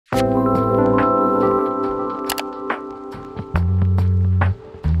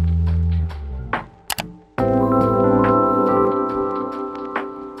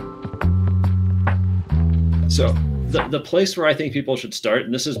The place where I think people should start,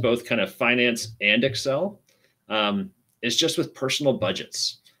 and this is both kind of finance and Excel, is just with personal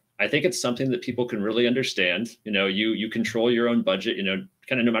budgets. I think it's something that people can really understand. You control your own budget,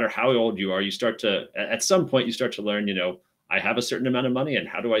 kind of no matter how old you are, you start to, at some point, you start to learn, I have a certain amount of money and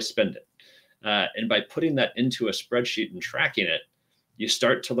how do I spend it? And by putting that into a spreadsheet and tracking it, you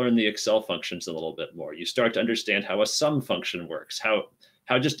start to learn the Excel functions a little bit more. You start to understand how a sum function works, how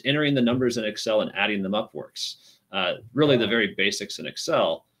just entering the numbers in Excel and adding them up works. Really the very basics in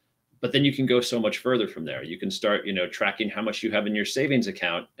Excel. But then you can go so much further from there. You can start, tracking how much you have in your savings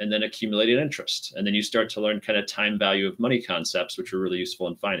account and then accumulating interest. And then you start to learn kind of time value of money concepts, which are really useful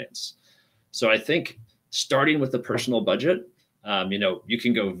in finance. So I think starting with the personal budget, you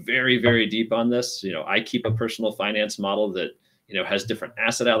can go very, very deep on this. I keep a personal finance model that, has different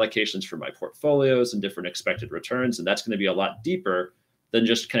asset allocations for my portfolios and different expected returns. And that's going to be a lot deeper than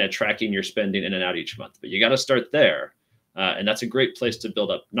just kind of tracking your spending in and out each month. But you got to start there. And that's a great place to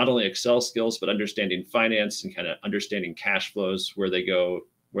build up not only Excel skills, but understanding finance and kind of understanding cash flows, where they go,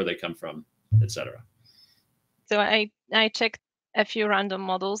 where they come from, etc. So I checked a few random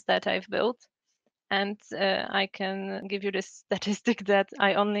models that I've built, and I can give you this statistic that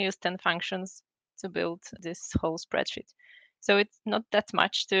I only use 10 functions to build this whole spreadsheet. So it's not that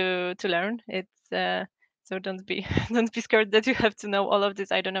much to learn. So don't be scared that you have to know all of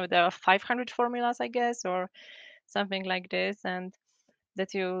this. I don't know, there are 500 formulas, I guess, or something like this, and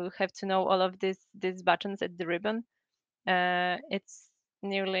that you have to know all of these buttons at the ribbon. It's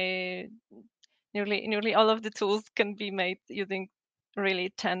nearly all of the tools can be made using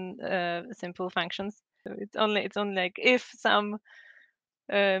really 10 simple functions. So it's only like if, some,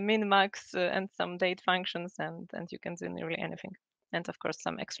 min, max, and some date functions, and you can do nearly anything. And of course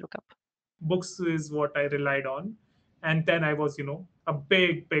some XLOOKUP. Books is what I relied on. And then I was, a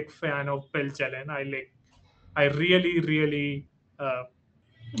big fan of Bill Jelen. I really, really,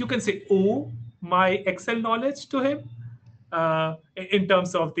 you can say, owe my Excel knowledge to him, in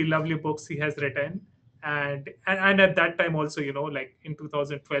terms of the lovely books he has written. And at that time also, like in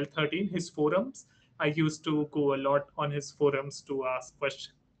 2012-13, his forums, I used to go a lot on his forums to ask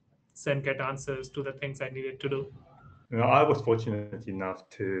questions and get answers to the things I needed to do. I was fortunate enough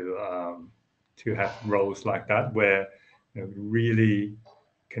to have roles like that where really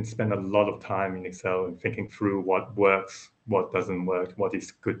can spend a lot of time in Excel and thinking through what works, what doesn't work, what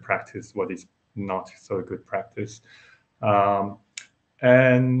is good practice, what is not so good practice. And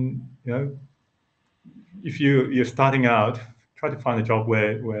if you're starting out, try to find a job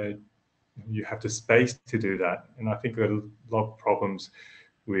where you have the space to do that. And I think a lot of problems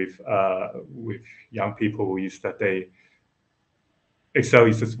with young people is that Excel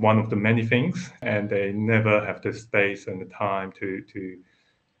is just one of the many things, and they never have the space and the time to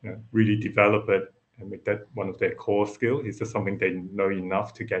really develop it and make that one of their core skills. It's just something they know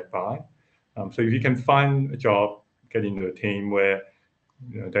enough to get by. So if you can find a job, get into a team where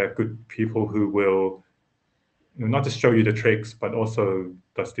there are good people who will not just show you the tricks, but also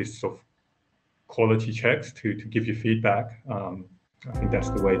does this sort of quality checks to give you feedback, I think that's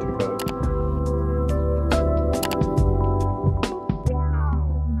the way to go.